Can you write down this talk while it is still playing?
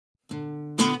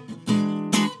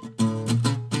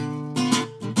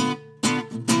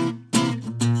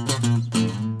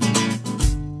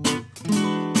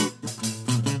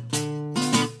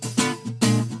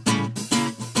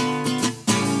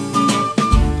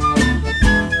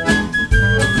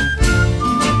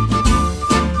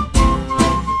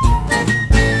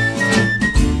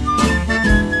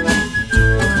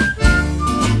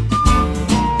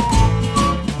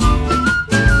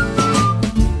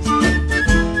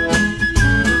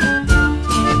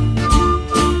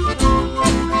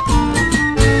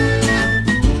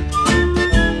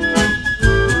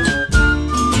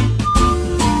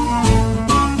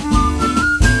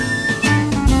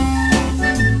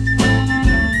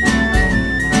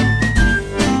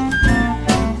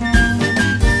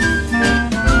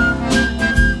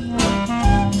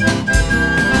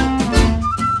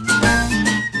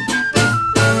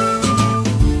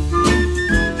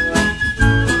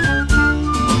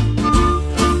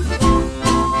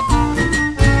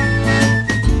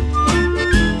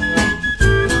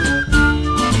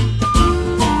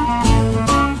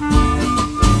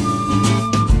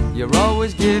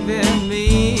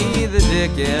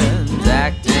pickings,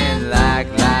 acting like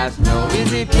life's no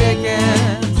easy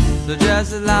pickings. So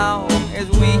just as long as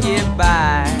we get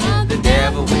by, the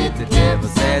devil with the devil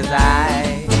says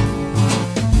I.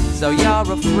 So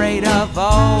you're afraid of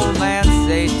old man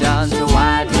Satan, so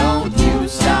why don't you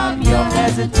stop your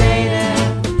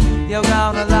hesitating? You're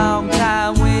gone a long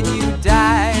time when you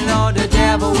die. Lord, the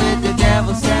devil with the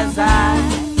devil says I.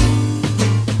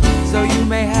 So you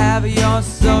may have your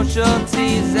social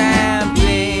tease and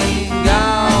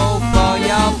bingo for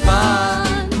your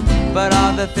fun, but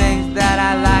all the things that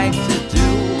I like to do,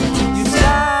 you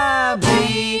stop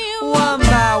me one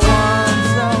by one.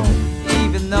 So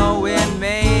even though it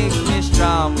makes me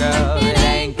stronger, it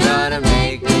ain't gonna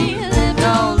make me live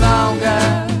no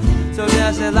longer. So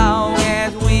just as long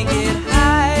as we get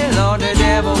high, Lord, the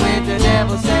devil with the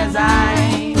devil says I.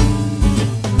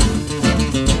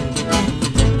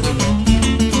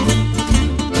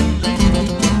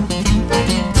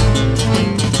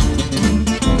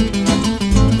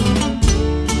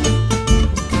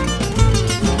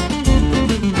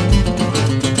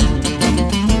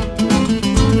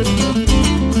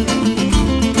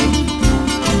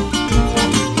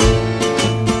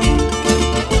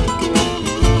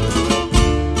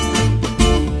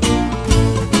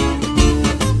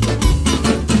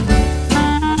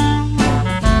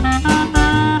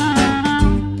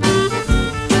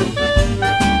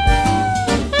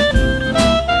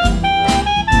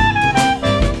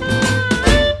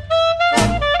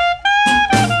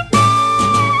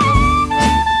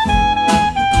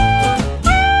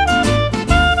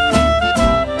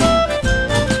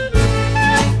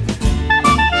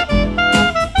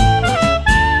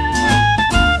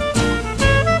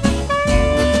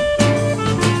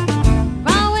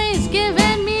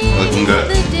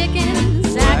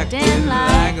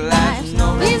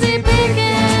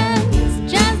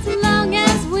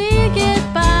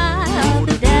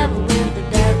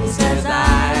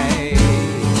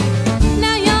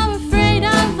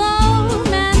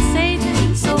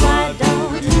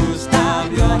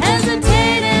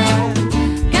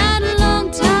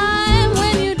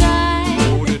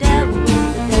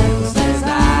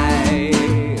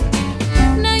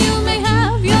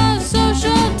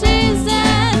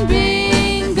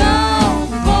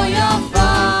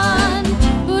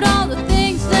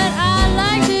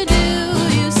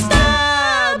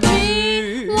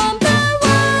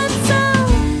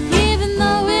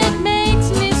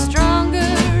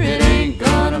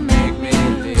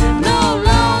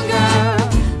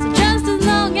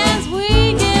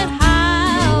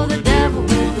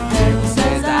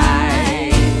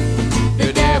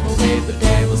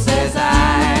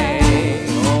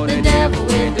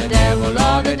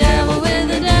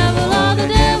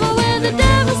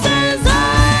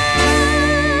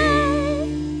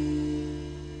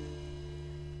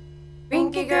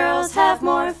 Grinkie girls have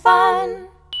more fun.